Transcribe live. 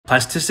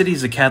Plasticity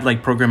is a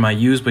CAD-like program I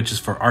use, which is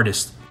for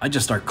artists. I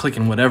just start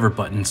clicking whatever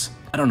buttons.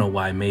 I don't know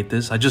why I made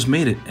this, I just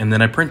made it, and then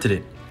I printed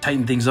it.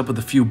 Tightened things up with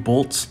a few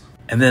bolts,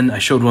 and then I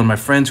showed one of my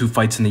friends who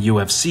fights in the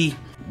UFC.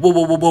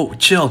 Whoa,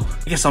 chill.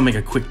 I guess I'll make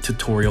a quick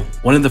tutorial.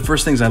 One of the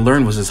first things I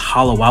learned was this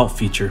hollow out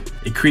feature.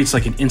 It creates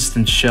like an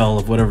instant shell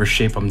of whatever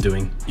shape I'm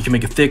doing. You can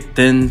make it thick,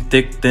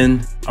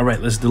 thin. All right,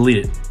 let's delete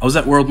it. I was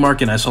at World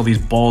Market and I saw these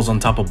balls on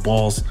top of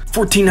balls.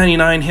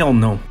 $14.99, hell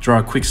no. Draw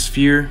a quick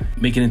sphere,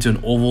 make it into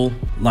an oval,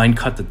 line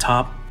cut the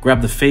top,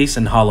 grab the face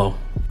and hollow.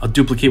 I'll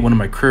duplicate one of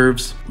my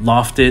curves,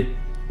 loft it,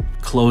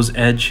 close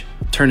edge,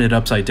 turn it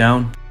upside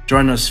down. Draw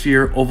in a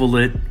sphere, oval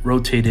it,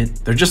 rotate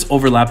it. They're just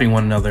overlapping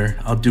one another.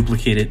 I'll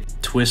duplicate it,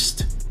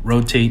 twist,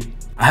 rotate.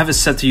 I have it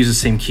set to use the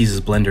same keys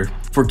as Blender.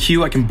 For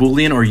Q, I can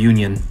Boolean or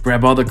Union.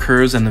 Grab all the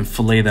curves and then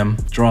fillet them.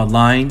 Draw a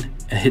line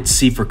and hit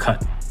C for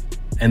cut.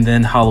 And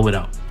then hollow it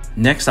out.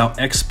 Next, I'll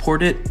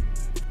export it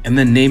and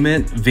then name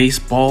it Vase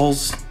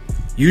Balls.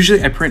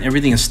 Usually I print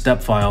everything in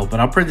step file, but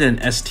I'll print it in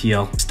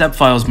STL. Step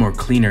file is more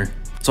cleaner.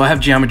 So I have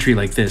geometry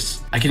like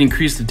this. I can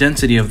increase the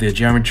density of the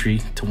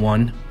geometry to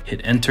 1,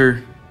 hit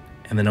enter,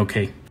 and then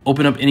OK.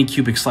 Open up any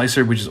cubic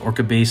slicer, which is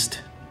Orca based.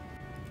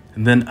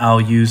 And then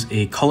I'll use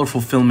a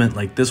colorful filament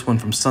like this one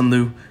from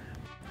Sunlu.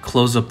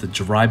 Close up the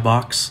dry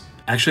box.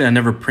 Actually, I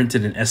never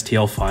printed an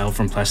STL file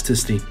from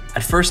Plasticity.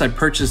 At first, I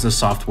purchased the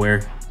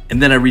software,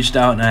 and then I reached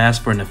out and I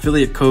asked for an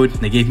affiliate code, and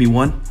they gave me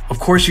one. Of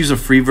course, use a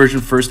free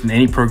version first in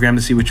any program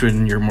to see which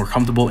one you're more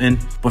comfortable in.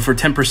 But for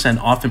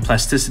 10% off in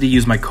Plasticity,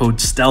 use my code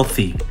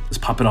STEALTHY.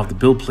 Just pop it off the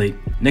build plate.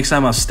 Next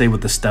time, I'll stay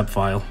with the step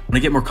file. When I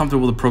get more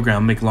comfortable with the program,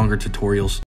 I'll make longer tutorials.